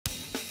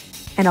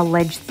An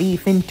alleged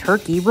thief in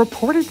Turkey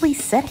reportedly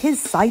set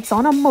his sights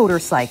on a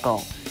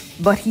motorcycle,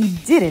 but he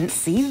didn't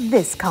see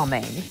this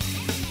coming.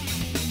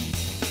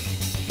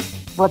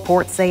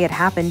 Reports say it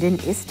happened in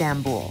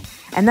Istanbul,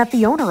 and that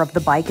the owner of the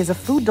bike is a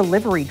food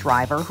delivery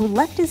driver who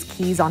left his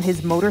keys on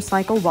his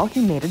motorcycle while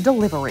he made a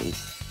delivery.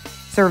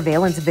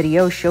 Surveillance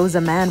video shows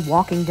a man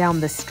walking down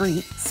the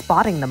street,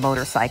 spotting the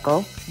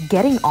motorcycle,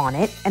 getting on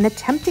it, and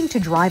attempting to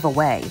drive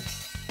away.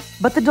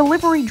 But the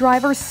delivery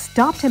driver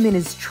stopped him in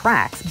his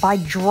tracks by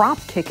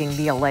drop-kicking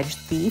the alleged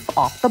thief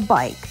off the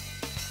bike.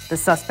 The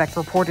suspect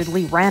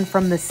reportedly ran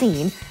from the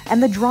scene,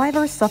 and the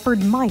driver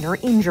suffered minor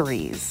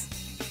injuries.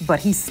 But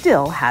he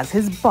still has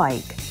his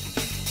bike.